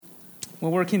Well,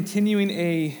 we're continuing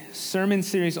a sermon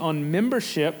series on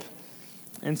membership,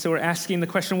 and so we're asking the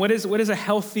question, what is a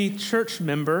healthy church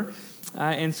member?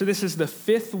 And so this is the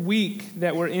fifth week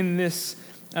that we're in this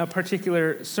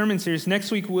particular sermon series.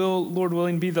 Next week will, Lord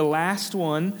willing, be the last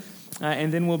one,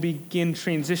 and then we'll begin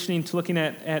transitioning to looking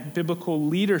at biblical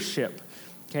leadership.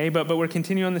 Okay, but we're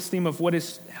continuing on this theme of what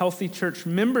is healthy church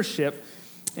membership.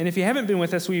 And if you haven't been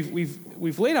with us,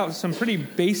 we've laid out some pretty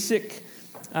basic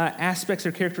aspects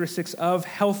or characteristics of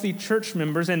healthy church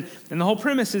members. And the whole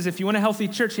premise is if you want a healthy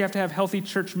church, you have to have healthy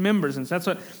church members. And so that's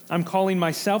what I'm calling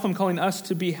myself. I'm calling us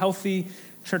to be healthy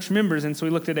church members. And so we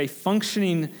looked at a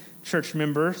functioning church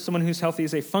member. Someone who's healthy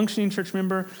is a functioning church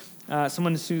member.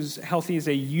 Someone who's healthy is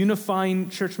a unifying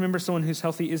church member. Someone who's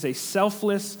healthy is a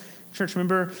selfless church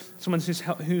member. Someone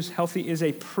who's healthy is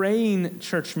a praying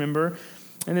church member.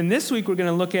 And then this week we're going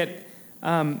to look at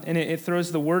and it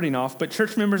throws the wording off, but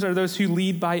church members are those who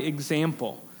lead by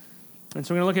example. And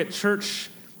so we're going to look at church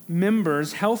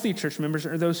members, healthy church members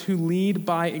are those who lead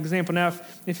by example. Now,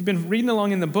 if you've been reading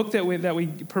along in the book that we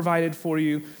provided for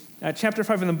you, chapter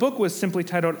 5 in the book was simply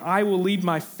titled, I Will Lead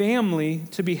My Family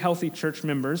to Be Healthy Church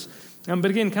Members. But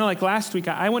again, kind of like last week,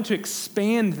 I want to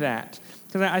expand that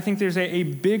because I think there's a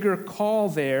bigger call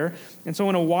there. And so I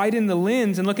want to widen the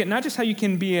lens and look at not just how you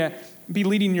can be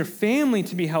leading your family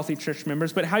to be healthy church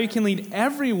members, but how you can lead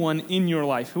everyone in your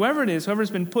life. Whoever it is, whoever's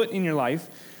been put in your life,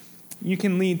 you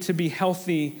can lead to be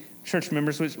healthy church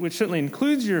members, which certainly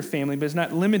includes your family, but is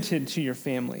not limited to your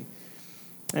family.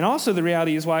 And also the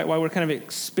reality is why we're kind of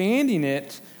expanding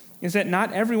it is that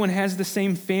not everyone has the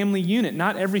same family unit.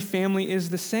 Not every family is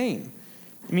the same.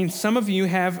 I mean, some of you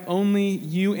have only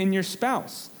you and your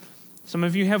spouse. Some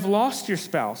of you have lost your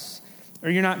spouse. Or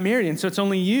you're not married, and so it's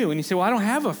only you. And you say, well, I don't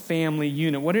have a family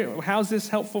unit. How's this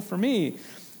helpful for me?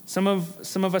 Some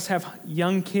of us have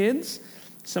young kids.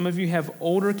 Some of you have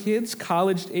older kids,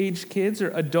 college-age kids,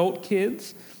 or adult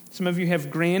kids. Some of you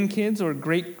have grandkids or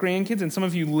great-grandkids, and some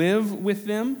of you live with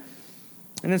them.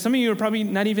 And then some of you are probably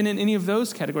not even in any of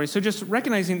those categories. So just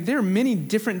recognizing there are many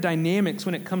different dynamics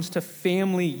when it comes to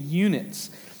family units.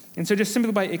 And so just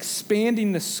simply by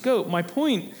expanding the scope, my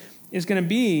point is going to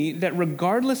be that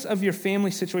regardless of your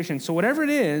family situation, so whatever it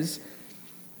is,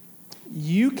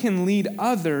 you can lead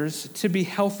others to be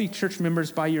healthy church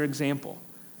members by your example.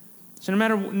 So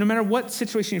no matter what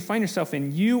situation you find yourself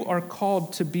in, you are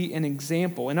called to be an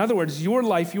example. In other words, your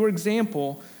life, your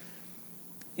example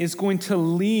is going to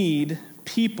lead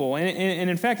people. And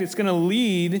in fact, it's going to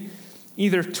lead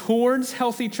either towards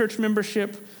healthy church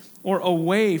membership or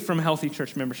away from healthy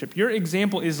church membership. Your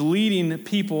example is leading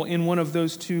people in one of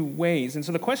those two ways. And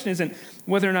so the question isn't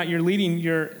whether or not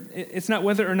it's not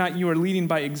whether or not you are leading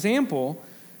by example.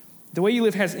 The way you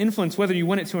live has influence whether you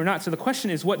want it to or not. So the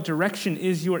question is, what direction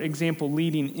is your example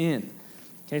leading in?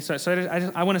 Okay, so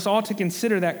I want us all to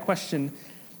consider that question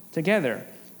together.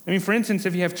 I mean, for instance,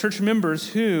 if you have church members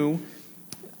who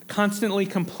constantly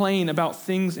complain about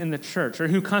things in the church, or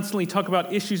who constantly talk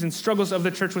about issues and struggles of the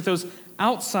church with those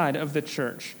outside of the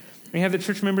church. We have the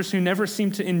church members who never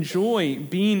seem to enjoy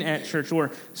being at church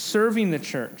or serving the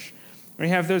church. We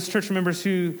have those church members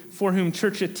for whom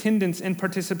church attendance and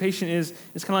participation is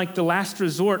kind of like the last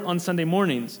resort on Sunday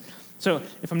mornings. So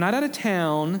if I'm not out of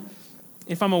town,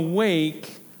 if I'm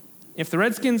awake, if the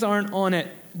Redskins aren't on at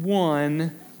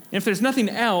 1, if there's nothing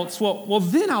else, well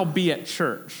then I'll be at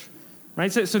church.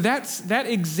 Right? So that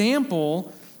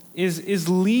example is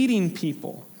leading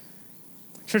people.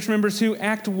 Church members who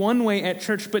act one way at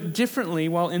church but differently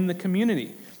while in the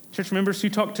community. Church members who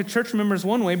talk to church members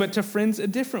one way but to friends a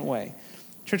different way.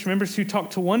 Church members who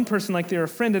talk to one person like they're a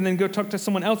friend and then go talk to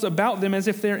someone else about them as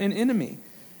if they're an enemy.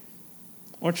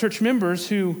 Or church members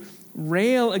who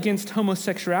rail against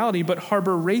homosexuality but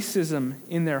harbor racism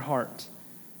in their heart.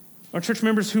 Or church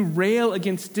members who rail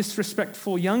against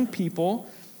disrespectful young people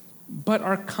but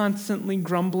are constantly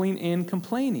grumbling and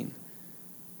complaining.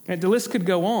 Right, the list could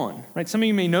go on. Right? Some of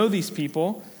you may know these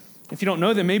people. If you don't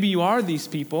know them, maybe you are these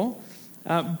people.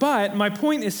 But my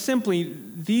point is simply,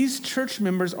 these church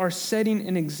members are setting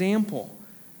an example.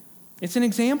 It's an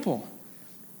example.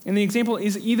 And the example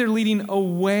is either leading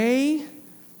away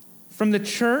from the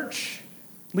church,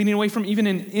 leading away from even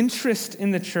an interest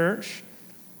in the church.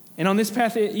 And on this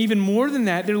path, even more than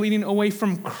that, they're leading away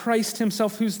from Christ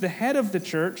himself, who's the head of the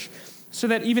church, so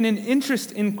that even an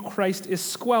interest in Christ is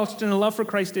squelched and a love for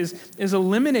Christ is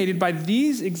eliminated by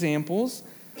these examples.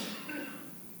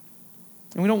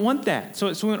 And we don't want that. So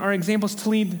we want our examples to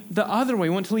lead the other way.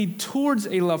 We want to lead towards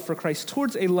a love for Christ,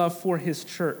 towards a love for his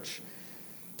church.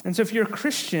 And so if you're a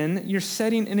Christian, you're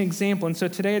setting an example. And so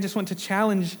today I just want to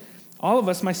challenge all of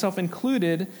us, myself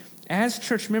included, as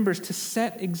church members, to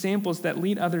set examples that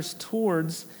lead others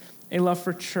towards a love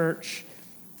for church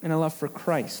and a love for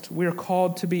Christ. We are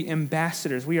called to be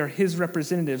ambassadors. We are his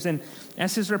representatives. And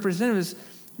as his representatives,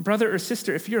 brother or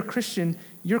sister, if you're a Christian,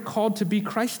 you're called to be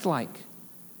Christ-like.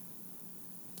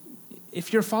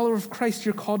 If you're a follower of Christ,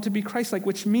 you're called to be Christ-like,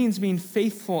 which means being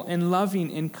faithful and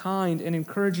loving and kind and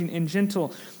encouraging and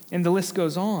gentle, and the list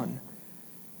goes on.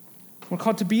 We're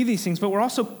called to be these things, but we're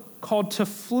also called to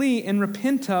flee and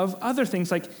repent of other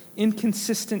things like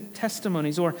inconsistent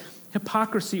testimonies or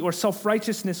hypocrisy or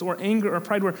self-righteousness or anger or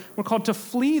pride. We're called to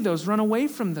flee those, run away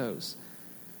from those.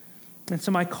 And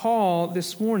so my call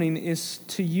this morning is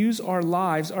to use our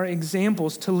lives, our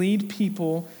examples, to lead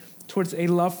people towards a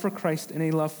love for Christ and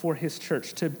a love for his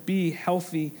church, to be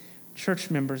healthy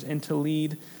church members and to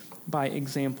lead by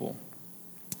example.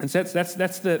 And so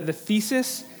that's the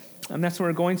thesis. That's where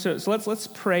we're going. So let's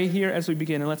pray here as we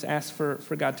begin, and let's ask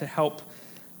for God to help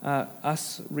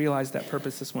us realize that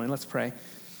purpose this morning. Let's pray.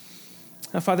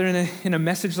 Father, in a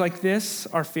message like this,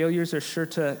 our failures are sure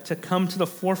to come to the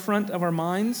forefront of our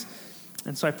minds.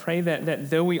 And so I pray that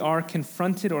though we are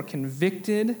confronted or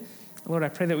convicted, Lord, I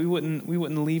pray that we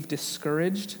wouldn't leave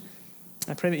discouraged.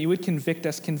 I pray that you would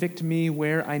convict me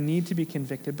where I need to be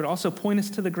convicted, but also point us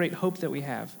to the great hope that we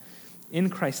have in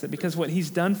Christ, that because what he's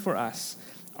done for us,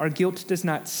 our guilt does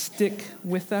not stick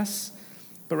with us,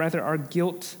 but rather our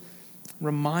guilt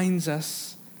reminds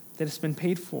us that it's been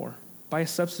paid for by a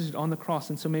substitute on the cross.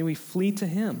 And so may we flee to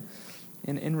him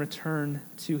and return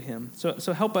to him.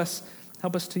 So help us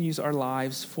to use our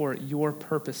lives for your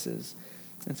purposes.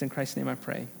 And it's in Christ's name I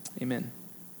pray. Amen.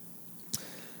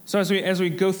 So as we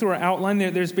go through our outline,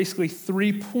 there's basically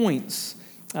 3 points.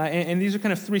 And these are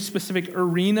kind of 3 specific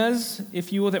arenas,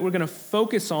 if you will, that we're going to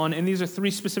focus on. And these are 3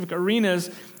 specific arenas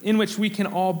in which we can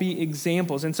all be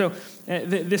examples. And so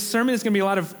this sermon is going to be a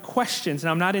lot of questions,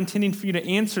 and I'm not intending for you to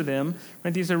answer them.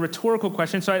 Right? These are rhetorical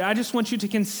questions. So I just want you to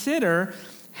consider,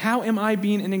 how am I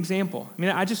being an example? I mean,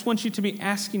 I just want you to be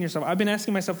asking yourself. I've been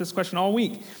asking myself this question all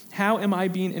week. How am I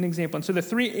being an example? And so the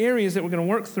 3 areas that we're going to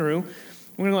work through,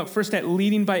 we're going to look first at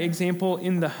leading by example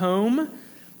in the home.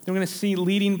 Then we're going to see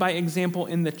leading by example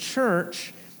in the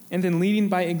church, and then leading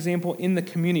by example in the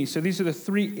community. So these are the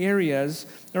 3 areas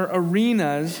or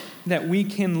arenas that we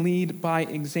can lead by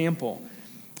example.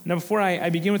 Now, before I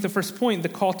begin with the first point, the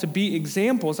call to be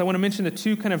examples, I want to mention the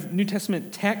 2 kind of New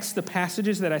Testament texts, the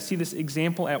passages that I see this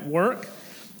example at work.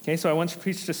 Okay, so I once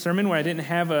preached a sermon where I didn't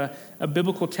have a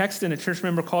biblical text, and a church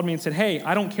member called me and said, "Hey,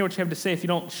 I don't care what you have to say if you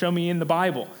don't show me in the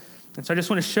Bible." And so I just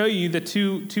want to show you the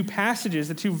two passages,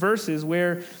 the 2 verses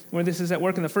where this is at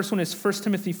work. And the first one is 1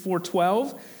 Timothy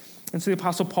 4:12. And so the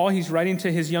Apostle Paul, he's writing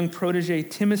to his young protege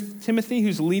Timothy,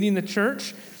 who's leading the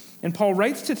church. And Paul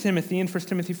writes to Timothy in 1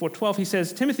 Timothy 4:12. He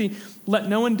says, "Timothy, let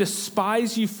no one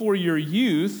despise you for your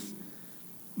youth,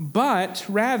 but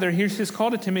rather," here's his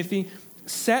call to Timothy,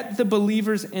 "set the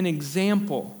believers an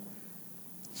example."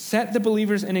 Set the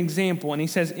believers an example. And he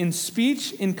says, "in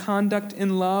speech, in conduct,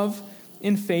 in love,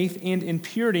 in faith, and in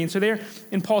purity." And so there,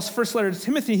 in Paul's first letter to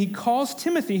Timothy, he calls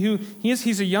Timothy,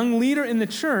 he's a young leader in the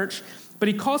church, but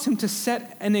he calls him to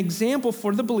set an example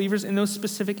for the believers in those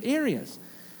specific areas.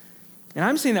 And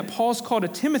I'm saying that Paul's call to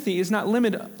Timothy is not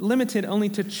limited only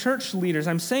to church leaders.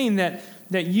 I'm saying that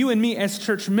you and me as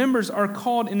church members are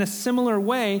called in a similar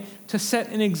way to set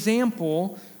an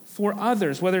example for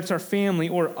others, whether it's our family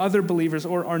or other believers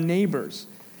or our neighbors.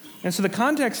 And so the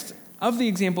context of the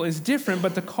example is different,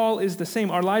 but the call is the same.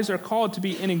 Our lives are called to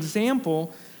be an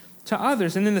example to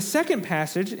others. And then the second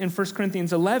passage in 1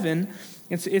 Corinthians 11,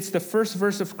 it's the first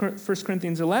verse of 1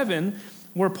 Corinthians 11,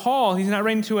 where Paul, he's not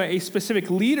writing to a specific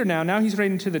leader now. Now he's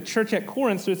writing to the church at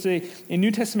Corinth, so it's a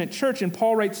New Testament church, and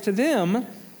Paul writes to them,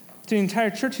 to the entire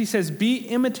church, he says, "Be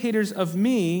imitators of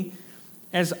me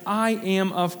as I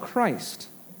am of Christ."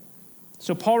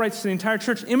 So Paul writes to the entire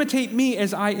church, "Imitate me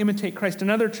as I imitate Christ."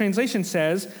 Another translation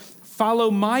says,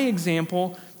 "Follow my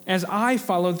example as I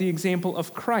follow the example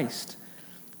of Christ."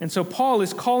 And so Paul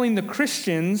is calling the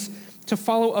Christians to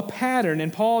follow a pattern.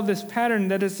 And Paul, this pattern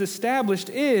that is established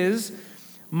is,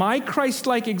 my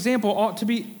Christ-like example ought to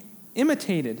be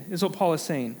imitated, is what Paul is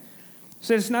saying.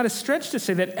 So it's not a stretch to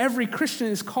say that every Christian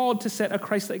is called to set a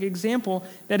Christ-like example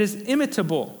that is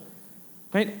imitable.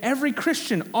 Right? Every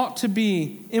Christian ought to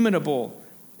be imitable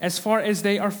as far as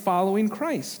they are following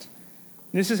Christ.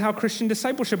 This is how Christian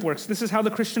discipleship works. This is how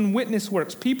the Christian witness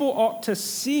works. People ought to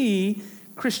see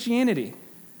Christianity.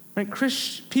 Right?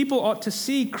 People ought to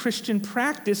see Christian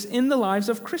practice in the lives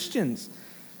of Christians.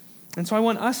 And so I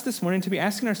want us this morning to be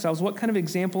asking ourselves, what kind of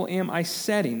example am I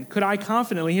setting? Could I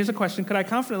confidently, here's a question, could I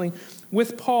confidently,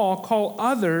 with Paul, call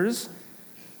others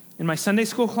in my Sunday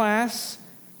school class,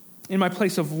 in my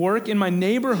place of work, in my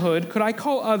neighborhood, could I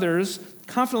call others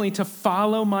confidently to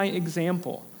follow my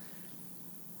example?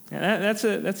 Now that's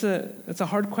a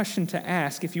hard question to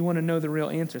ask if you want to know the real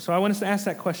answer. So I want us to ask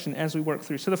that question as we work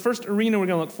through. So the first arena we're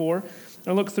going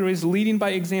to look through is leading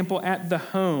by example at the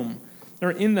home,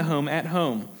 or in the home, at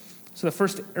home. So the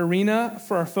first arena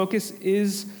for our focus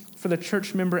is for the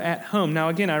church member at home. Now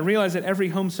again, I realize that every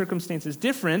home circumstance is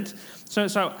different, so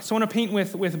I want to paint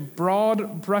with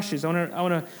broad brushes. I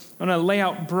want to lay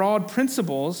out broad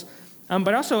principles.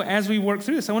 But also, as we work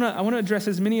through this, I want to address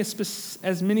as many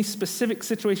specific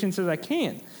situations as I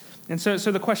can. And so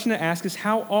the question to ask is,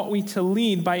 how ought we to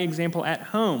lead by example at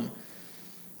home?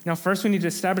 Now, first, we need to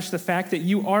establish the fact that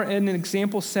you are an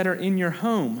example setter in your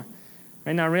home.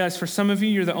 Right now, I realize for some of you,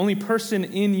 you're the only person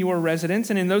in your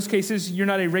residence, and in those cases, you're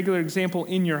not a regular example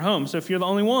in your home. So if you're the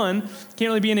only one, you can't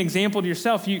really be an example to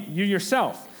yourself. You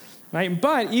yourself, right?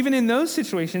 But even in those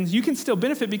situations, you can still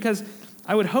benefit because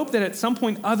I would hope that at some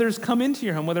point others come into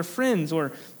your home, whether friends or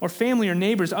family or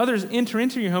neighbors, others enter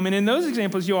into your home. And in those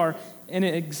examples, you are an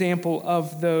example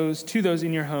of those to those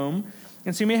in your home.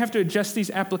 And so you may have to adjust these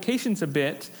applications a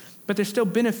bit, but there's still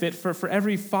benefit for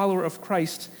every follower of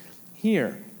Christ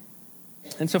here.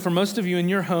 And so for most of you in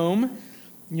your home,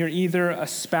 you're either a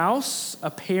spouse,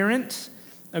 a parent,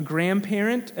 a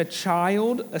grandparent, a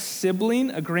child, a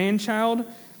sibling, a grandchild,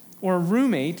 or a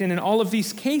roommate. And in all of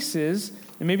these cases,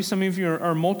 and maybe some of you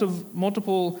are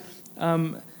multiple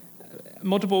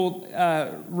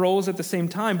roles at the same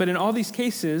time, but in all these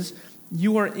cases,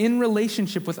 you are in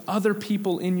relationship with other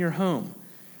people in your home.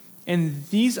 And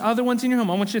these other ones in your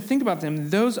home, I want you to think about them.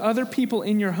 Those other people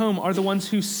in your home are the ones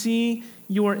who see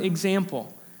your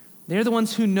example. They're the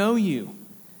ones who know you.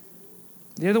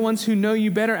 They're the ones who know you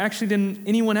better actually than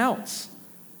anyone else.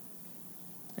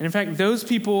 And in fact, those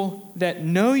people that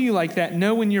know you like that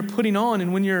know when you're putting on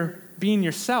and when you're being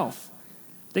yourself.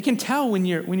 They can tell when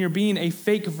you're being a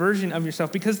fake version of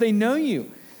yourself because they know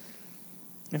you.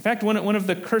 In fact, one of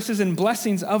the curses and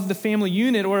blessings of the family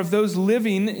unit or of those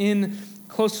living in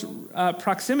close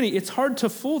proximity, it's hard to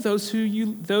fool those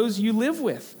you live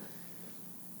with.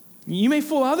 You may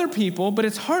fool other people, but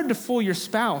it's hard to fool your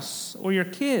spouse or your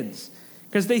kids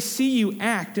because they see you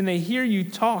act and they hear you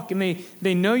talk and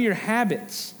they know your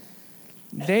habits.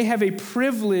 They have a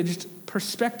privileged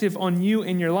perspective on you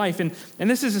and your life. And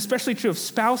this is especially true of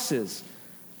spouses.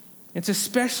 It's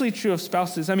especially true of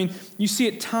spouses. I mean, you see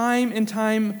it time and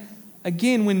time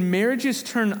again when marriages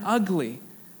turn ugly.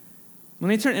 When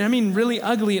they turn, and I mean really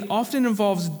ugly, it often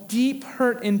involves deep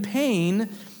hurt and pain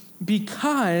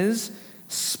because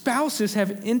spouses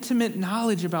have intimate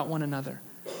knowledge about one another.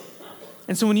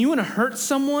 And so when you want to hurt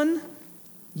someone,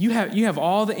 you have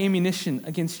all the ammunition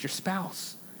against your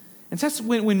spouse. And so that's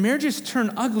when marriages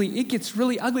turn ugly, it gets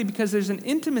really ugly because there's an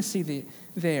intimacy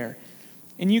there.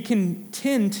 And you can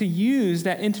tend to use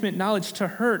that intimate knowledge to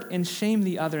hurt and shame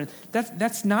the other.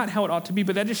 That's not how it ought to be,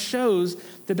 but that just shows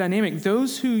the dynamic.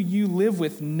 Those who you live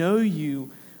with know you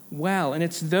well, and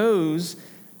it's those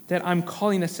that I'm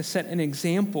calling us to set an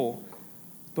example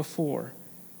before.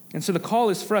 And so the call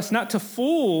is for us not to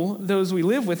fool those we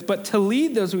live with, but to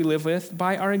lead those we live with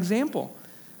by our example.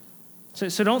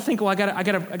 So don't think, well, I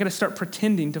gotta start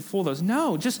pretending to fool those.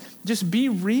 No, just be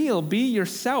real, be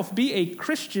yourself, be a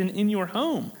Christian in your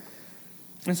home.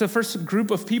 And so the first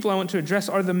group of people I want to address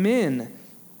are the men.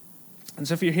 And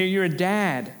so if you're here, you're a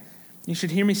dad. You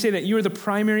should hear me say that you are the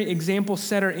primary example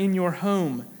setter in your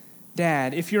home,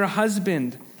 dad. If you're a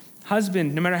husband,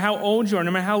 no matter how old you are,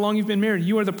 no matter how long you've been married,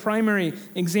 you are the primary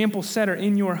example setter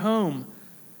in your home.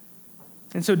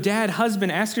 And so dad,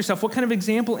 husband, ask yourself, what kind of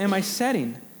example am I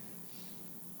setting?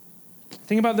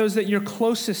 Think about those that you're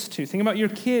closest to. Think about your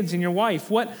kids and your wife.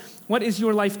 What is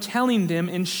your life telling them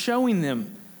and showing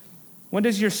them? What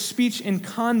does your speech and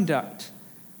conduct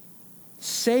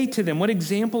say to them? What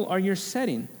example are you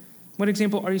setting? What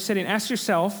example are you setting? Ask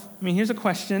yourself, here's a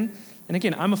question. And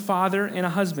again, I'm a father and a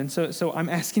husband, so I'm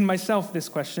asking myself this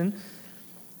question.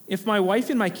 If my wife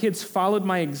and my kids followed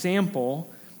my example,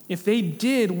 if they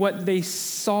did what they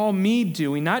saw me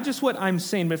doing, not just what I'm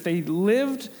saying, but if they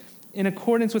lived in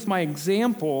accordance with my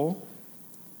example,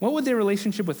 what would their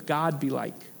relationship with God be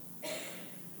like?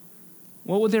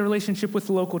 What would their relationship with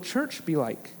the local church be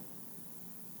like?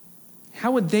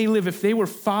 How would they live if they were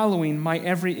following my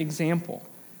every example?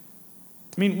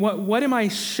 What am I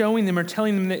showing them or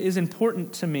telling them that is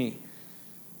important to me?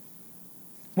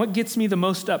 What gets me the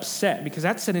most upset? Because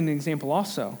that's setting an example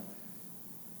also.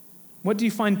 What do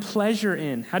you find pleasure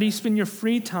in? How do you spend your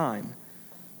free time?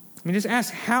 I mean, just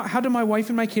ask, how do my wife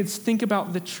and my kids think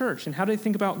about the church? And how do they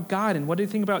think about God? And what do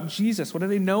they think about Jesus? What do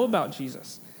they know about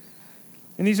Jesus?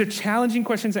 And these are challenging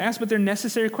questions to ask, but they're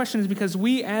necessary questions because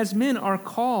we as men are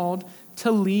called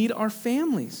to lead our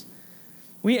families.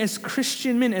 We as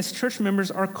Christian men, as church members,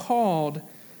 are called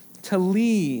to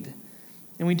lead.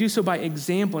 And we do so by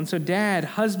example. And so dad,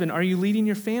 husband, are you leading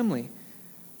your family?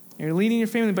 Are you leading your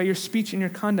family by your speech and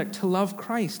your conduct to love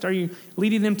Christ? Are you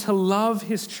leading them to love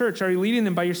his church? Are you leading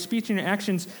them by your speech and your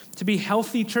actions to be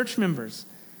healthy church members?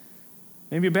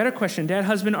 Maybe a better question, dad,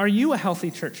 husband, are you a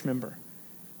healthy church member?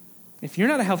 If you're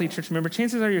not a healthy church member,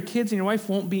 chances are your kids and your wife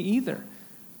won't be either.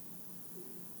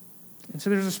 And so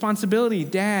there's responsibility.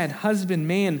 Dad, husband,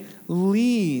 man,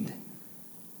 lead.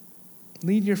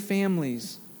 Lead your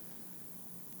families.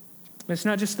 But it's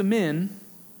not just the men,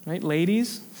 right?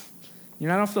 Ladies, you're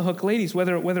not off the hook. Ladies,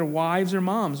 whether wives or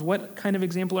moms, what kind of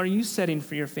example are you setting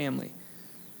for your family?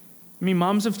 I mean,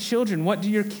 moms of children, what do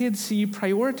your kids see you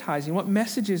prioritizing? What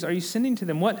messages are you sending to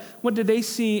them? What do they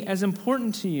see as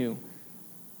important to you?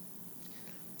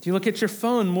 Do you look at your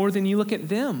phone more than you look at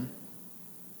them?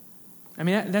 I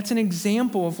mean, that's an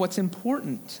example of what's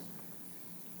important.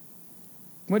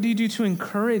 What do you do to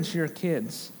encourage your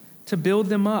kids, to build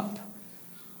them up?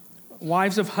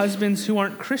 Wives of husbands who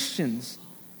aren't Christians.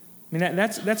 I mean,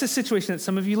 that's a situation that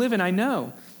some of you live in, I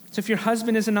know. So if your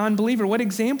husband is a non-believer, what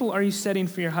example are you setting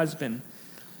for your husband?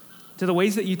 Do the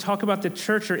ways that you talk about the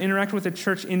church or interact with the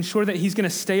church ensure that he's going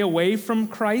to stay away from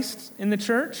Christ in the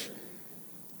church?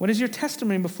 What is your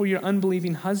testimony before your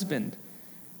unbelieving husband?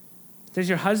 Does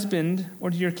your husband or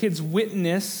do your kids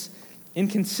witness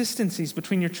inconsistencies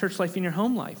between your church life and your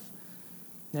home life?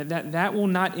 That will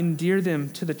not endear them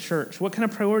to the church. What kind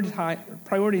of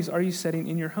priorities are you setting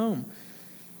in your home?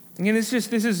 Again, this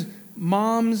is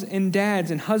moms and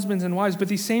dads and husbands and wives, but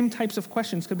these same types of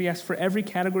questions could be asked for every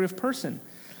category of person.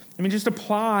 I mean, just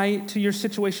apply to your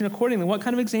situation accordingly. What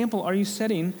kind of example are you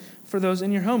setting for those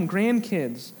in your home?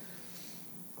 Grandkids,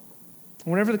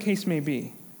 whatever the case may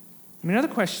be. I mean,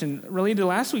 another question related to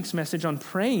last week's message on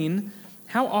praying,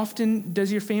 how often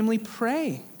does your family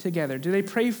pray together? Do you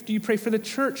pray for the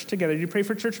church together? Do you pray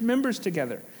for church members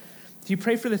together? Do you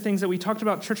pray for the things that we talked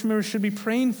about church members should be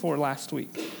praying for last week?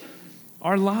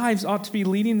 Our lives ought to be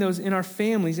leading those in our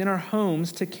families, in our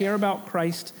homes, to care about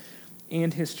Christ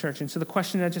and his church. And so the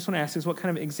question that I just want to ask is, what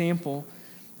kind of example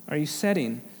are you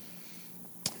setting?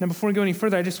 Now, before we go any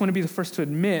further, I just want to be the first to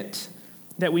admit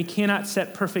that we cannot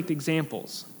set perfect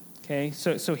examples. Okay,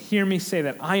 so hear me say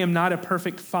that. I am not a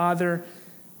perfect father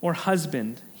or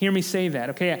husband. Hear me say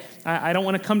that, okay? I don't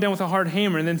want to come down with a hard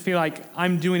hammer and then feel like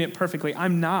I'm doing it perfectly.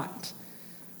 I'm not.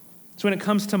 So when it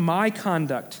comes to my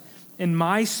conduct and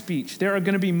my speech, there are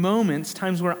going to be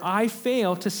times where I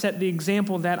fail to set the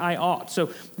example that I ought.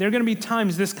 So there are going to be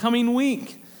times this coming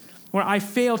week where I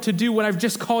fail to do what I've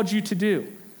just called you to do.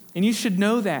 And you should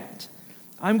know that.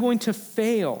 I'm going to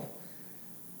fail.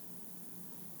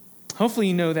 Hopefully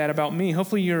you know that about me.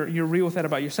 Hopefully you're real with that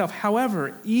about yourself.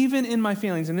 However, even in my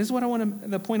failings, and this is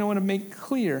the point I want to make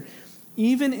clear,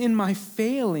 even in my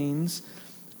failings,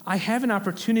 I have an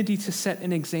opportunity to set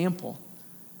an example.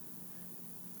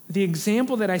 The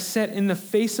example that I set in the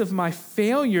face of my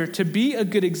failure to be a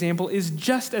good example is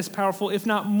just as powerful, if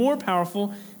not more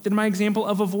powerful, than my example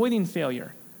of avoiding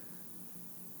failure.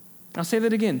 I'll say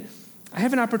that again. I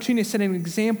have an opportunity to set an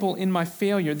example in my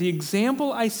failure. The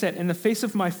example I set in the face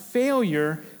of my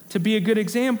failure to be a good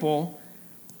example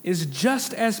is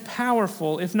just as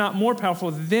powerful, if not more powerful,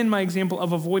 than my example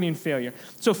of avoiding failure.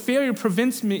 So failure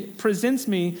presents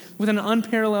me with an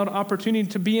unparalleled opportunity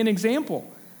to be an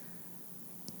example.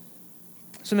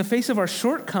 So in the face of our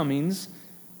shortcomings,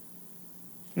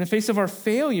 in the face of our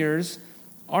failures,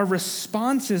 our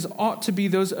responses ought to be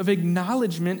those of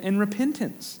acknowledgement and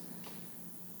repentance.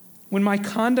 When my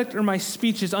conduct or my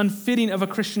speech is unfitting of a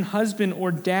Christian husband or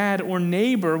dad or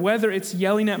neighbor, whether it's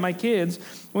yelling at my kids,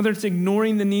 whether it's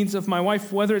ignoring the needs of my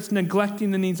wife, whether it's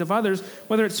neglecting the needs of others,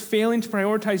 whether it's failing to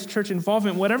prioritize church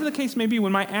involvement, whatever the case may be,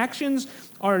 when my actions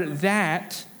are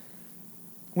that,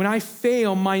 when I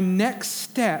fail, my next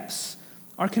steps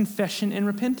are confession and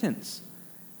repentance.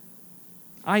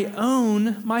 I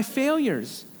own my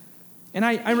failures, and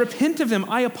I repent of them.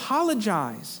 I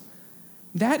apologize.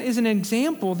 That is an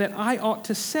example that I ought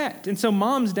to set. And so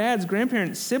moms, dads,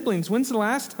 grandparents, siblings, when's the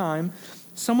last time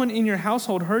someone in your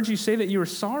household heard you say that you were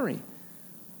sorry?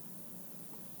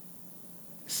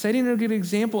 Setting a good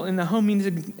example in the home means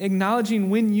acknowledging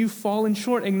when you've fallen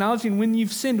short, acknowledging when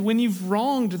you've sinned, when you've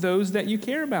wronged those that you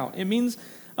care about. It means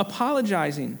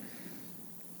apologizing.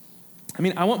 I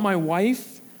mean, I want my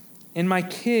wife and my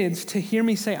kids to hear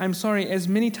me say, I'm sorry, as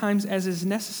many times as is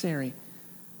necessary.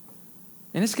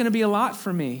 And it's going to be a lot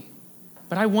for me.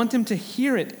 But I want them to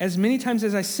hear it as many times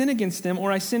as I sin against them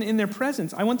or I sin in their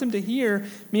presence. I want them to hear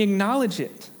me acknowledge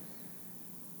it.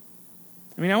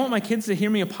 I want my kids to hear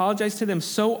me apologize to them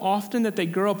so often that they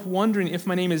grow up wondering if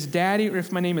my name is Daddy or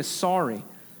if my name is Sorry.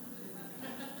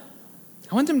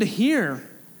 I want them to hear,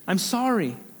 I'm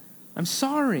sorry,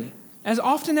 as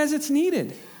often as it's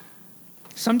needed.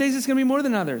 Some days it's going to be more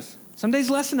than others. Some days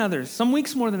less than others. Some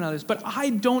weeks more than others. But I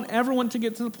don't ever want to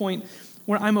get to the point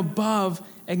where I'm above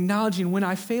acknowledging when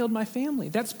I failed my family.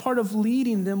 That's part of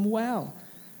leading them well.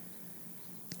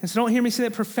 And so don't hear me say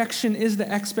that perfection is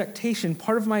the expectation.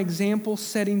 Part of my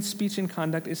example-setting speech and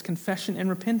conduct is confession and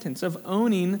repentance, of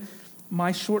owning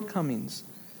my shortcomings.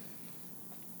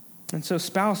 And so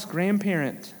spouse,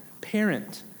 grandparent,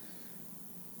 parent,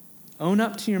 own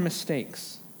up to your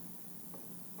mistakes.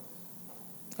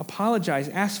 Apologize,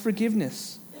 ask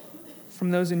forgiveness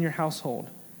from those in your household.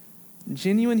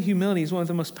 Genuine humility is one of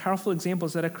the most powerful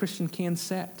examples that a Christian can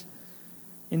set.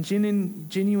 And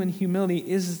genuine humility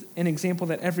is an example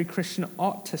that every Christian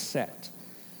ought to set.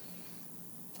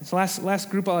 This last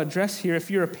group I'll address here, if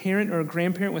you're a parent or a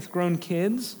grandparent with grown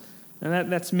kids,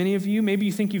 and that's many of you, maybe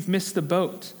you think you've missed the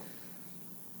boat.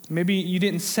 Maybe you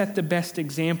didn't set the best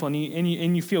example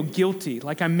and you feel guilty,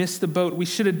 like I missed the boat. We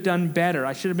should have done better.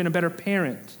 I should have been a better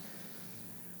parent.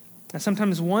 I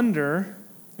sometimes wonder,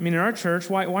 in our church,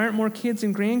 why aren't more kids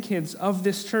and grandkids of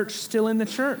this church still in the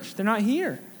church? They're not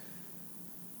here.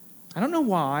 I don't know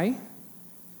why.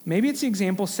 Maybe it's the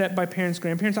example set by parents,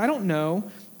 grandparents. I don't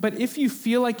know. But if you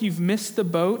feel like you've missed the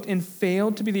boat and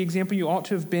failed to be the example you ought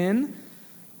to have been,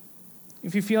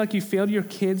 if you feel like you failed your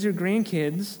kids or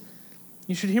grandkids,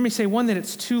 you should hear me say, one, that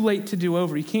it's too late to do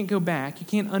over. You can't go back. You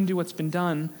can't undo what's been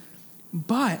done.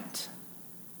 But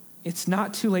it's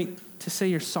not too late to say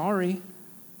you're sorry.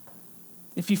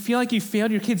 If you feel like you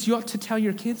failed your kids, you ought to tell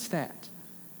your kids that.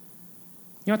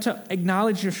 You ought to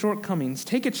acknowledge your shortcomings.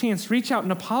 Take a chance, reach out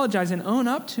and apologize and own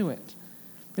up to it.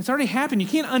 It's already happened. You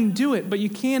can't undo it, but you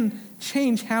can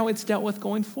change how it's dealt with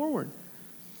going forward.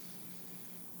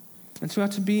 And so we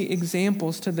ought to be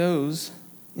examples to those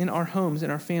in our homes, in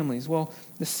our families. Well,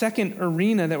 the second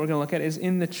arena that we're going to look at is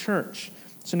in the church.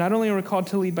 So not only are we called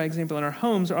to lead by example in our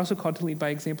homes, we're also called to lead by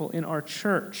example in our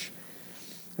church.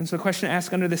 And so the question to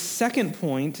ask under the second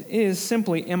point is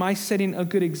simply, am I setting a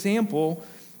good example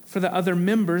for the other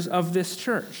members of this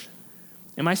church?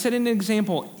 Am I setting an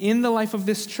example in the life of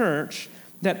this church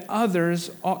that others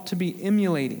ought to be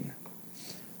emulating?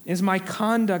 Is my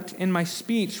conduct and my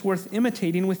speech worth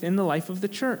imitating within the life of the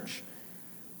church?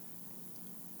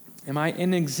 Am I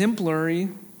an exemplary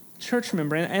church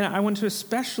member? And I want to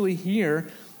especially here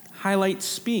highlight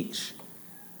speech.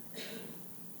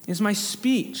 Is my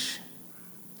speech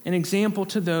an example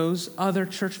to those other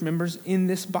church members in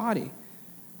this body?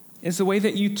 Is the way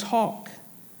that you talk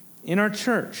in our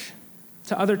church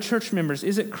to other church members,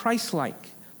 is it Christ-like?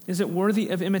 Is it worthy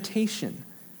of imitation?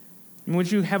 And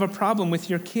would you have a problem with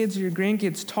your kids or your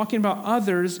grandkids talking about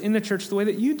others in the church the way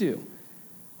that you do?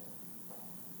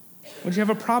 Would you have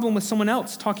a problem with someone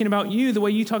else talking about you the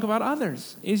way you talk about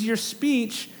others? Is your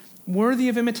speech worthy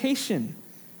of imitation? Do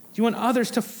you want others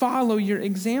to follow your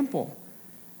example?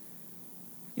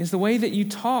 Is the way that you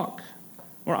talk,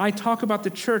 or I talk about the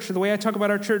church, or the way I talk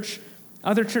about our church,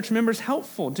 other church members,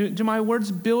 helpful? Do my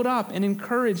words build up and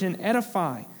encourage and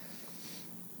edify?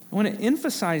 I want to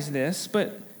emphasize this,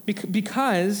 but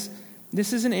because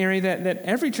this is an area that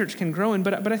every church can grow in,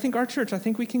 but I think our church, I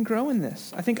think we can grow in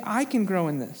this. I think I can grow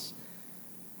in this.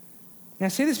 And I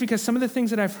say this because some of the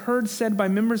things that I've heard said by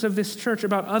members of this church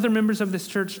about other members of this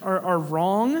church are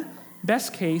wrong,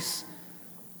 best case,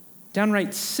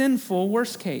 downright sinful,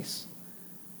 worst case.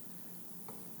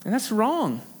 And that's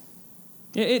wrong.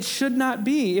 It should not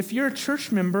be. If you're a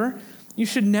church member, you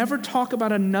should never talk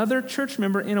about another church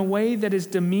member in a way that is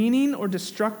demeaning or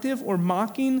destructive or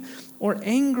mocking or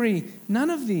angry.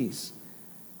 None of these.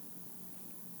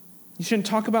 You shouldn't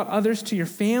talk about others to your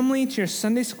family, to your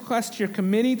Sunday school class, to your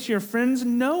committee, to your friends.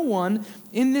 No one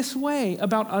in this way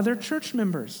about other church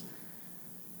members.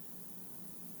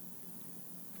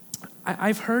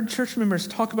 I've heard church members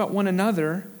talk about one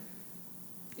another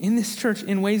in this church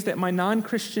in ways that my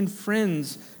non-Christian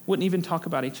friends wouldn't even talk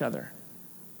about each other.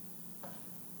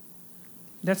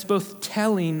 That's both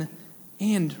telling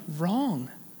and wrong,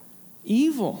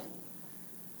 evil.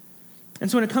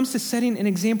 And so when it comes to setting an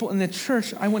example in the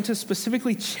church, I want to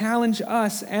specifically challenge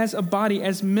us as a body,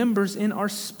 as members in our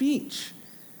speech.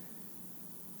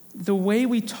 The way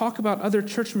we talk about other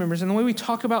church members and the way we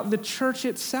talk about the church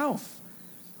itself.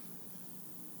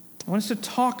 I want us to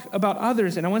talk about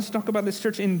others, and I want us to talk about this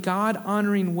church in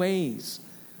God-honoring ways.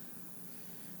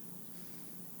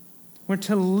 We're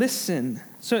to listen.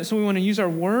 So we want to use our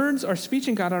words, our speech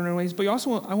in God-honoring ways, but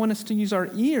I want us to use our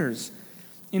ears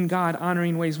in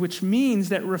God-honoring ways, which means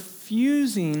that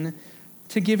refusing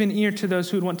to give an ear to those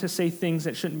who would want to say things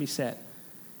that shouldn't be said.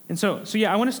 And so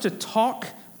I want us to talk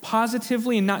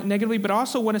positively and not negatively, but I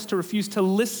also want us to refuse to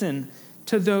listen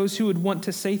to those who would want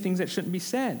to say things that shouldn't be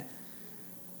said.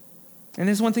 And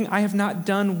this is one thing I have not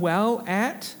done well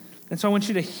at, and so I want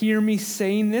you to hear me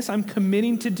saying this. I'm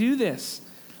committing to do this.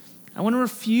 I want to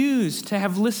refuse to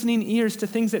have listening ears to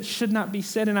things that should not be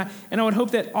said, and I would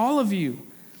hope that all of you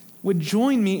would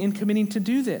join me in committing to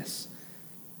do this.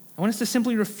 I want us to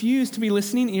simply refuse to be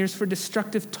listening ears for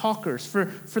destructive talkers,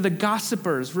 for the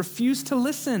gossipers. Refuse to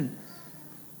listen.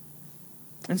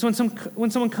 And so when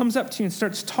someone comes up to you and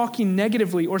starts talking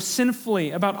negatively or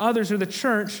sinfully about others or the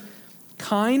church,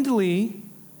 kindly,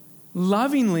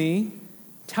 lovingly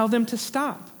tell them to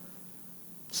stop.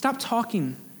 Stop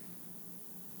talking.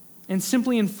 And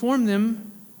simply inform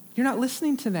them, you're not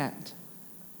listening to that.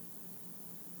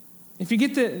 If you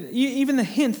get even the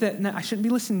hint that, no, I shouldn't be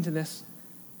listening to this,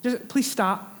 just please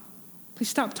stop. Please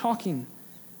stop talking.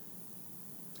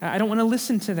 I don't want to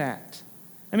listen to that.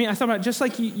 I mean, I thought about just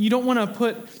like you don't want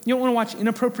to watch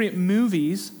inappropriate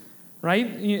movies,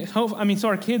 right? So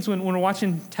our kids, when we're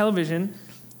watching television,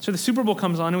 so the Super Bowl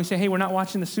comes on and we say, hey, we're not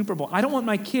watching the Super Bowl. I don't want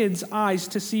my kids' eyes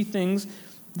to see things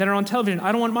that are on television.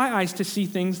 I don't want my eyes to see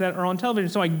things that are on television,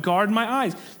 so I guard my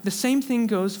eyes. The same thing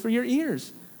goes for your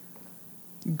ears.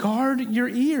 Guard your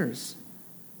ears.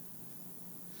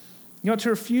 You ought to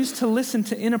refuse to listen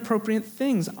to inappropriate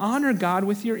things. Honor God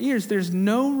with your ears. There's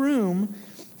no room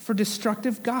for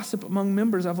destructive gossip among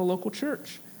members of a local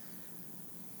church.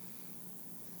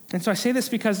 And so I say this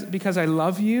because I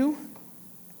love you,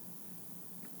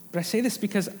 but I say this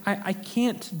because I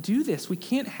can't do this. We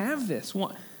can't have this.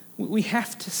 We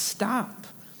have to stop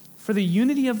for the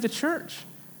unity of the church,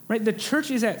 right? The church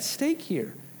is at stake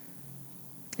here.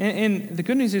 And the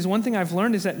good news is, one thing I've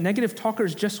learned is that negative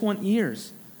talkers just want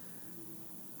ears.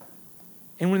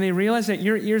 And when they realize that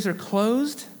your ears are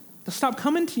closed, they'll stop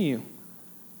coming to you.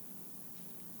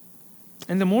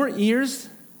 And the more ears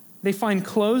they find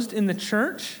closed in the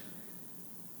church,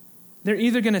 they're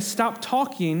either going to stop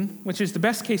talking, which is the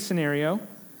best case scenario,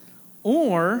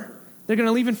 or they're going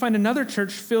to leave and find another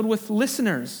church filled with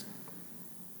listeners,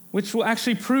 which will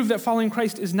actually prove that following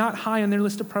Christ is not high on their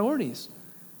list of priorities.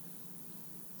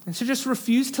 And so just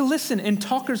refuse to listen, and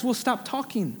talkers will stop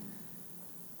talking.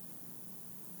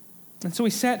 And so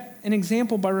we set an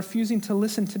example by refusing to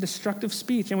listen to destructive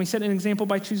speech, and we set an example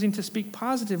by choosing to speak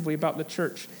positively about the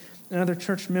church and other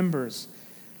church members.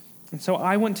 And so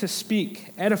I want to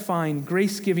speak edifying,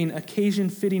 grace-giving,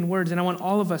 occasion-fitting words, and I want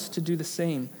all of us to do the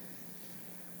same.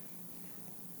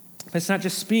 But it's not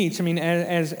just speech. I mean,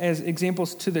 as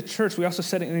examples to the church, we also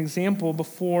set an example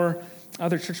before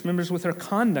other church members with our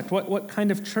conduct. What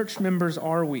kind of church members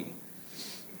are we?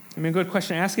 I mean, a good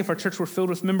question to ask: if our church were filled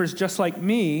with members just like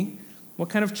me, what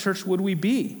kind of church would we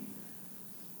be?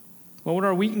 What would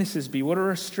our weaknesses be? What would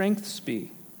our strengths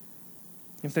be?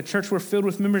 If the church were filled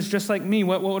with members just like me,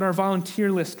 what would our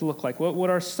volunteer list look like? What would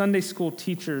our Sunday school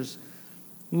teachers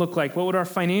look like? What would our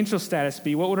financial status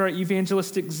be? What would our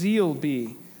evangelistic zeal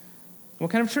be? What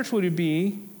kind of church would it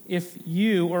be if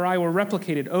you or I were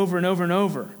replicated over and over and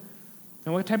over?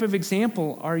 And what type of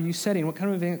example are you setting? What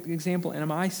kind of example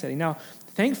am I setting? Now,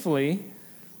 thankfully,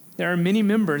 there are many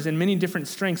members and many different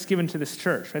strengths given to this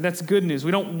church. Right? That's good news. We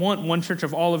don't want one church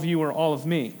of all of you or all of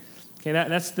me. Okay,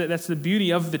 that's the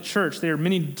beauty of the church. There are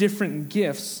many different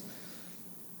gifts.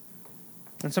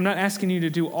 And so I'm not asking you to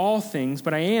do all things,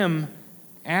 but I am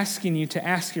asking you to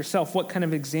ask yourself, what kind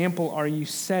of example are you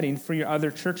setting for your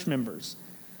other church members?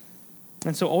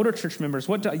 And so older church members,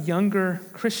 what do younger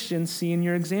Christians see in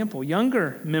your example?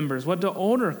 Younger members, what do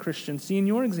older Christians see in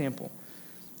your example?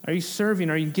 Are you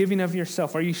serving? Are you giving of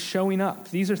yourself? Are you showing up?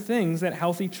 These are things that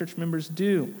healthy church members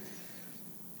do.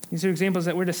 These are examples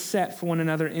that we're to set for one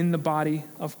another in the body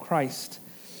of Christ.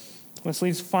 This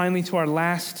leads finally to our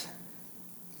last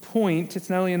point. It's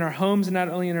not only in our homes and not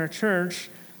only in our church,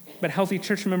 but healthy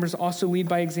church members also lead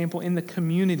by example in the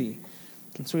community.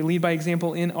 And so we lead by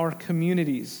example in our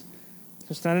communities. So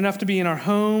it's not enough to be in our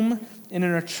home and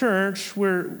in our church,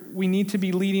 where we need to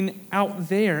be leading out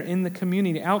there in the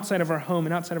community, outside of our home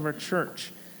and outside of our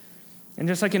church. And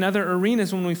just like in other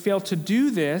arenas, when we fail to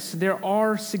do this, there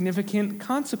are significant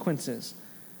consequences.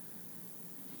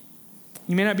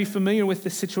 You may not be familiar with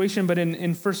this situation, but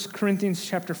in 1 Corinthians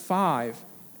chapter 5,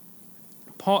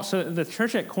 so the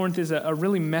church at Corinth is a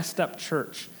really messed up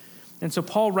church. And so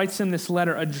Paul writes them this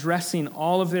letter addressing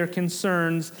all of their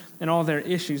concerns and all their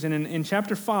issues. And in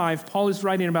chapter 5, Paul is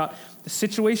writing about the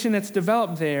situation that's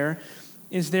developed there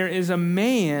is a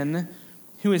man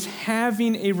who is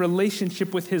having a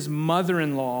relationship with his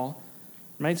mother-in-law,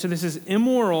 right? So this is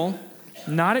immoral,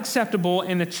 not acceptable,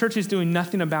 and the church is doing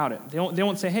nothing about it. They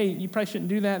won't say, hey, you probably shouldn't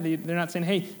do that. They're not saying,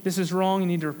 hey, this is wrong, you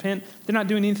need to repent. They're not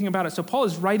doing anything about it. So Paul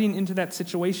is writing into that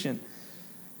situation.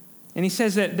 And he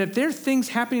says that there are things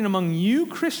happening among you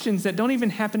Christians that don't even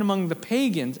happen among the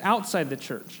pagans outside the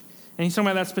church. And he's talking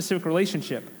about that specific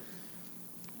relationship.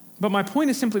 But my point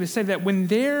is simply to say that when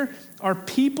there are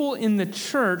people in the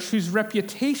church whose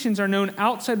reputations are known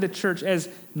outside the church as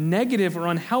negative or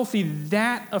unhealthy,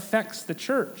 that affects the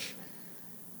church.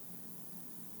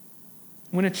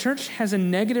 When a church has a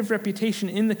negative reputation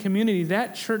in the community,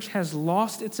 that church has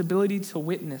lost its ability to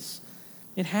witness.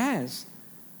 It has.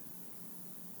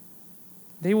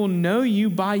 They will know you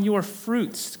by your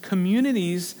fruits.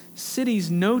 Communities,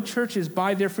 cities know churches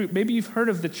by their fruit. Maybe you've heard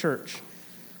of the church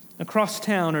across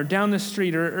town or down the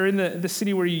street or in the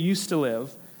city where you used to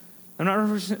live. I'm not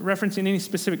referencing any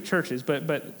specific churches,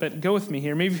 but go with me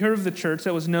here. Maybe you've heard of the church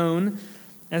that was known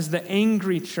as the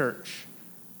angry church.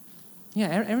 Yeah,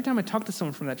 every time I talk to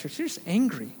someone from that church, they're just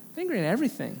angry. They're angry at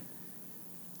everything.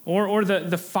 Or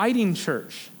the fighting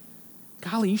church.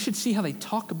 Golly, you should see how they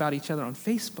talk about each other on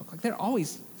Facebook. Like they're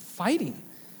always fighting.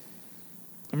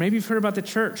 Or maybe you've heard about the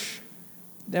church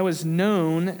that was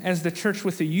known as the church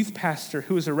with the youth pastor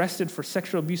who was arrested for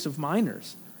sexual abuse of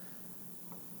minors.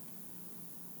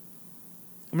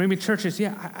 Or maybe churches,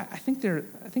 I think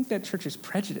that church is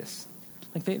prejudiced.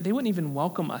 Like they wouldn't even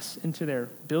welcome us into their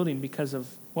building because of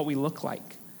what we look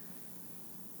like.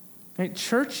 Right?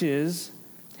 Churches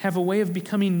have a way of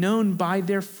becoming known by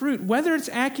their fruit. Whether it's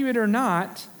accurate or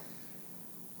not,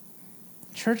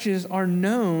 churches are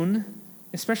known,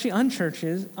 especially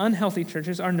unhealthy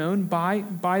churches, are known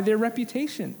by their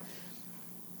reputation.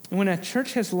 And when a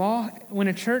church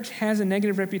has a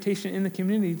negative reputation in the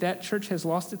community, that church has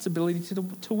lost its ability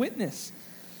to witness.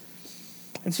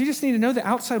 And so you just need to know the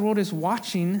outside world is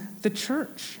watching the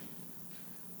church.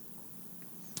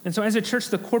 And so as a church,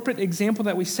 the corporate example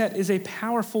that we set is a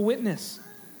powerful witness.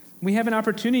 We have an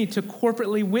opportunity to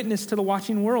corporately witness to the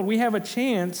watching world. We have a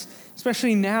chance,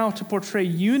 especially now, to portray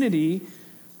unity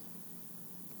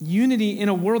in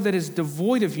a world that is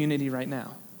devoid of unity right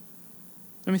now.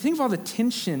 I mean, think of all the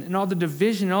tension and all the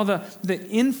division and all the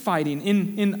infighting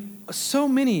in so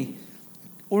many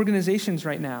organizations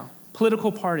right now,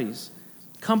 political parties,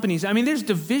 companies. I mean, there's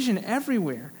division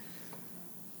everywhere.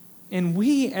 And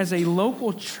we, as a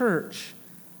local church,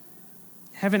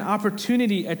 have an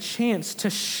opportunity, a chance to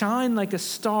shine like a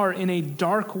star in a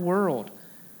dark world.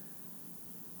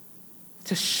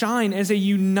 To shine as a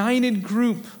united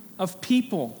group of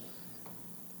people.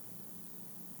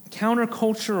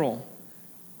 Countercultural.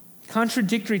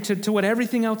 Contradictory to what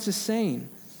everything else is saying.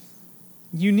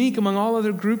 Unique among all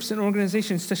other groups and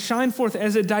organizations. To shine forth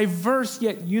as a diverse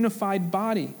yet unified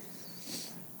body.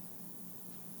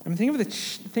 I mean,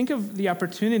 think of the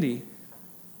opportunity.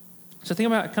 So think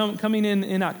about coming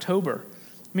in October.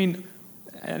 I mean,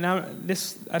 now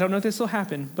I don't know if this will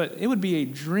happen, but it would be a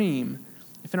dream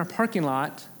if in our parking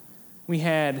lot we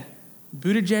had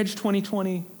Buttigieg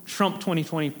 2020, Trump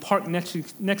 2020 parked next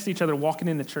to each other, walking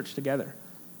in the church together.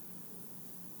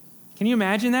 Can you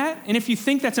imagine that? And if you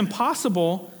think that's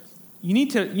impossible, you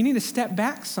need to step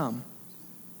back some.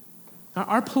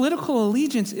 Our political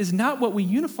allegiance is not what we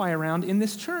unify around in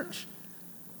this church.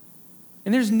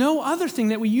 And there's no other thing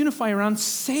that we unify around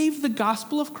save the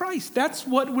gospel of Christ. That's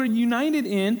what we're united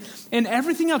in, and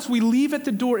everything else we leave at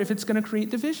the door if it's going to create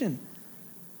division.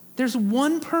 There's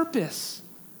one purpose.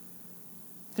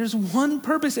 There's one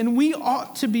purpose, and we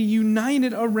ought to be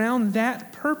united around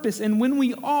that purpose. And when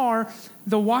we are,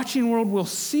 the watching world will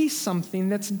see something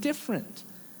that's different.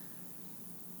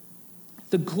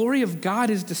 The glory of God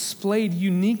is displayed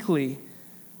uniquely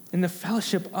in the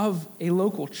fellowship of a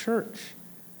local church.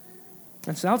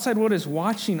 And so the outside world is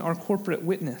watching our corporate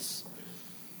witness.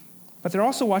 But they're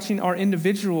also watching our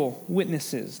individual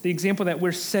witnesses, the example that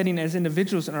we're setting as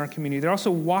individuals in our community. They're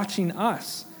also watching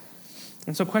us.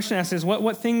 And so the question asked is,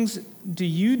 what things do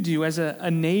you do as a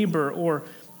neighbor or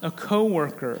a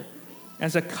coworker,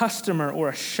 as a customer or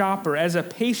a shopper, as a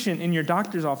patient in your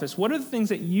doctor's office? What are the things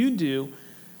that you do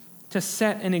to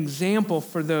set an example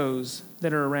for those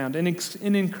that are around and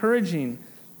encouraging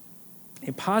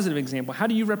a positive example? How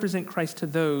do you represent Christ to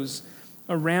those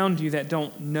around you that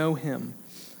don't know him?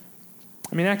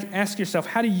 I mean, ask yourself,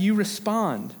 how do you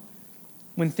respond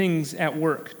when things at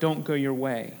work don't go your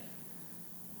way?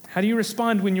 How do you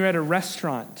respond when you're at a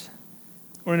restaurant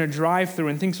or in a drive-thru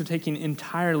when things are taking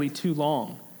entirely too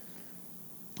long?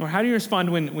 Or how do you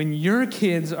respond when your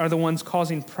kids are the ones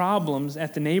causing problems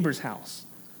at the neighbor's house?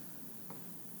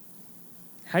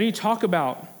 How do you talk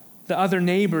about the other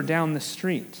neighbor down the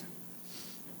street?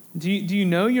 Do you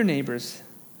know your neighbors?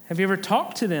 Have you ever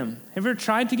talked to them? Have you ever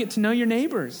tried to get to know your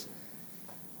neighbors?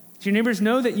 Do your neighbors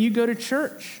know that you go to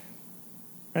church?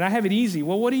 And I have it easy.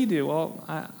 Well, what do you do? Well,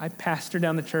 I pastor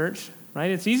down the church, right?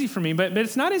 It's easy for me, but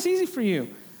it's not as easy for you.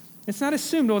 It's not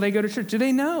assumed, well, they go to church. Do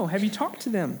they know? Have you talked to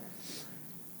them?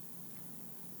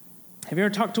 Have you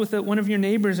ever talked with one of your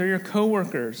neighbors or your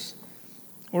coworkers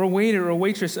or a waiter or a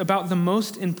waitress about the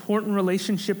most important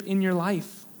relationship in your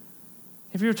life?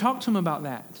 Have you ever talked to them about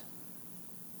that?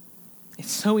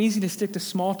 It's so easy to stick to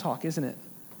small talk, isn't it?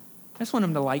 I just want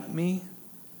them to like me.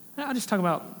 I'll just talk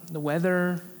about the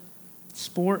weather,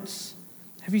 sports.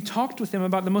 Have you talked with them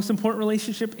about the most important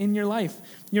relationship in your life?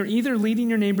 You're either leading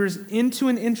your neighbors into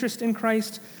an interest in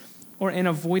Christ or an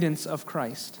avoidance of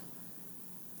Christ.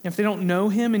 If they don't know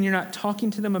him and you're not talking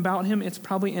to them about him, it's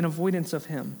probably an avoidance of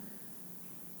him.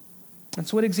 And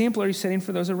so what example are you setting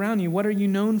for those around you? What are you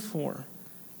known for?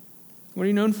 What are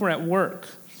you known for at work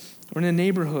or in a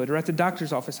neighborhood or at the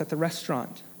doctor's office, at the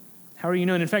restaurant? How are you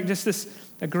known? In fact,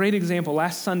 a great example.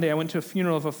 Last Sunday, I went to a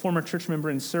funeral of a former church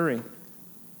member in Surrey.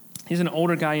 He's an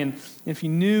older guy, and if you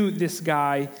knew this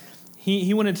guy,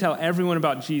 he wanted to tell everyone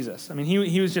about Jesus. I mean,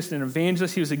 he was just an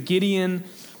evangelist. He was a Gideon.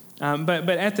 But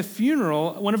at the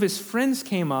funeral, one of his friends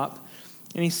came up,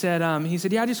 and he said,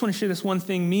 yeah, I just want to share this one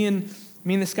thing. Me and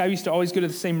this guy used to always go to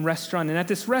the same restaurant. And at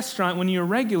this restaurant, when you were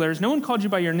regulars, no one called you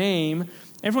by your name.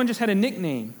 Everyone just had a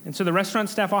nickname. And so the restaurant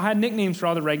staff all had nicknames for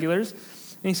all the regulars.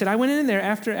 And he said, I went in there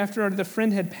after the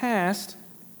friend had passed.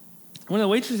 One of the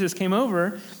waitresses came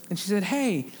over, and she said,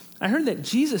 hey, I heard that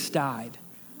Jesus died.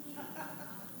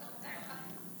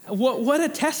 What a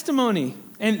testimony.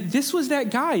 And this was that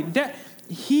guy.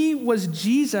 He was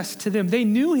Jesus to them. They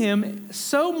knew him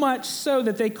so much so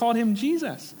that they called him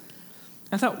Jesus.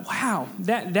 I thought, wow,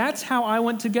 that's how I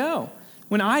want to go.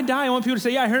 When I die, I want people to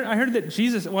say, yeah, I heard that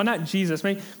Jesus, well, not Jesus,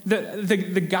 maybe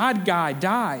the God guy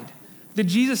died. The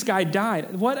Jesus guy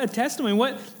died. What a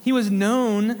testimony. He was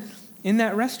known in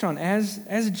that restaurant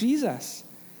as Jesus.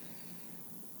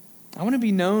 I want to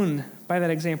be known by that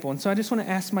example. And so I just want to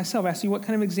ask you, what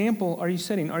kind of example are you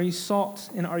setting? Are you salt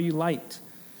and are you light?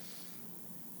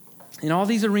 In all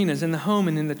these arenas, in the home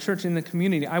and in the church, in the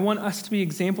community, I want us to be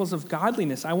examples of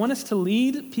godliness. I want us to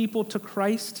lead people to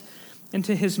Christ and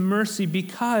to his mercy,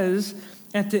 because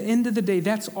at the end of the day,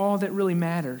 that's all that really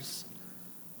matters.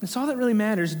 That's all that really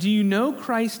matters. Do you know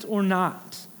Christ or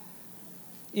not?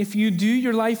 If you do,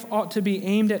 your life ought to be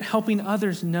aimed at helping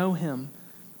others know him,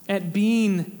 at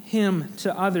being him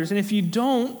to others. And if you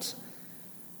don't,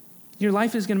 your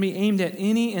life is going to be aimed at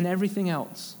any and everything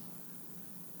else.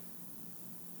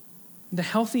 The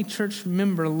healthy church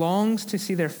member longs to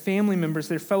see their family members,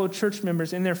 their fellow church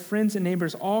members, and their friends and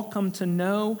neighbors all come to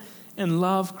know and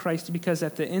love Christ, because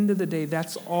at the end of the day,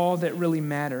 that's all that really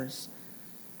matters.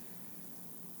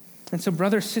 And so,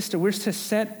 brother, sister, we're to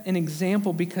set an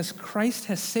example because Christ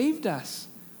has saved us.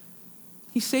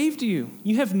 He saved you.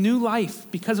 You have new life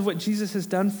because of what Jesus has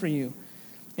done for you.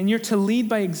 And you're to lead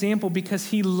by example because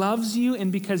he loves you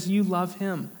and because you love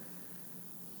him.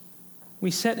 We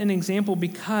set an example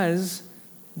because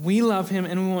we love him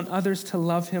and we want others to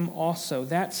love him also.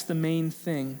 That's the main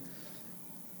thing.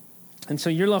 And so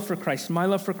your love for Christ, my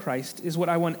love for Christ, is what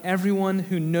I want everyone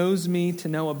who knows me to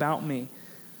know about me.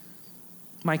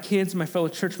 My kids, my fellow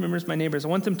church members, my neighbors, I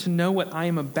want them to know what I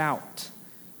am about.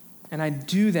 And I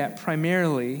do that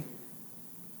primarily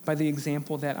by the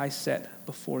example that I set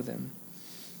before them.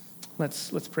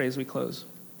 Let's pray as we close.